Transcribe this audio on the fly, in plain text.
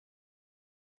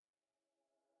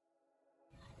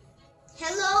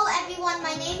everyone,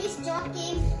 my name is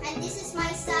Joaquim and this is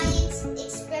my science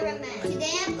experiment.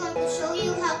 Today I'm going to show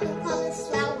you how to color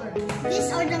flour.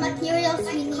 These are the materials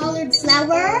we colored: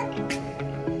 flour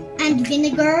and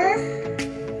vinegar,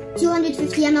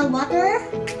 250 ml water,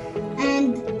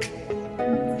 and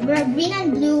green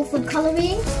and blue food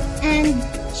coloring, and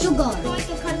sugar. I'm going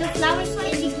to cut the flour to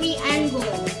a degree angle.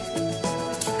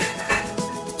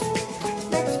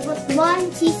 Let's put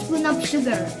 1 teaspoon of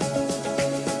sugar.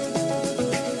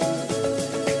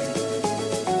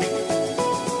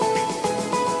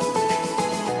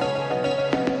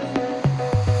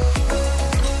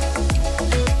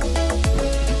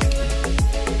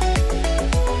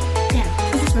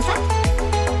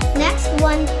 Next,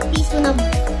 1 teaspoon of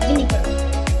vinegar.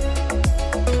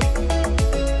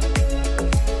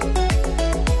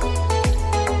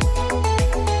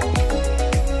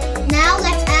 Now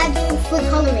let's add food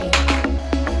coloring.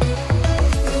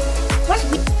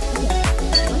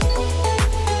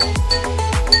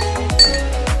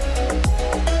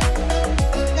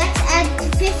 Let's add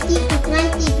 50 to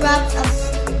 20 drops of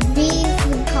green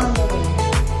food coloring.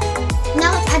 Now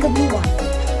let's add the blue one.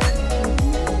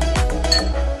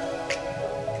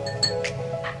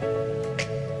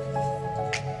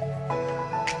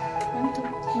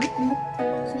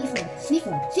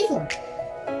 Three, four.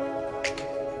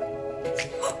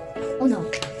 Oh no.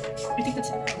 I think that's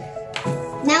it.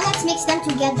 Now let's mix them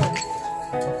together.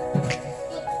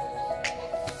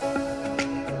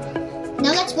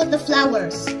 Now let's put the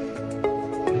flours.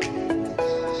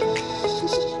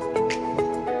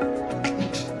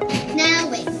 Now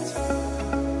wait.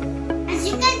 As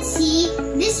you can see,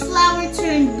 this flour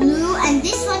turned blue and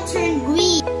this one turned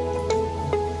green.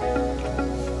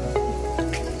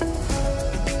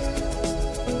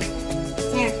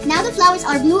 Now the flowers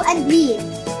are blue and green.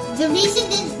 The reason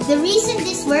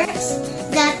this works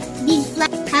that these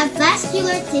flowers have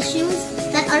vascular tissues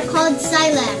that are called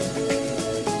xylem.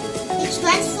 It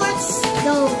transports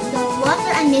the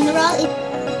water and mineral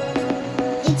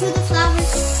into the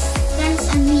flowers, stems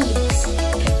and leaves,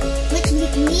 which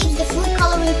leaves the food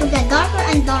coloring to get darker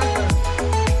and darker.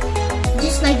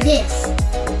 Just like this.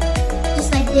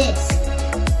 Just like this.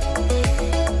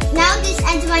 Now this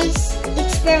ends my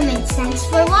experiment. Thanks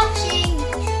for watching.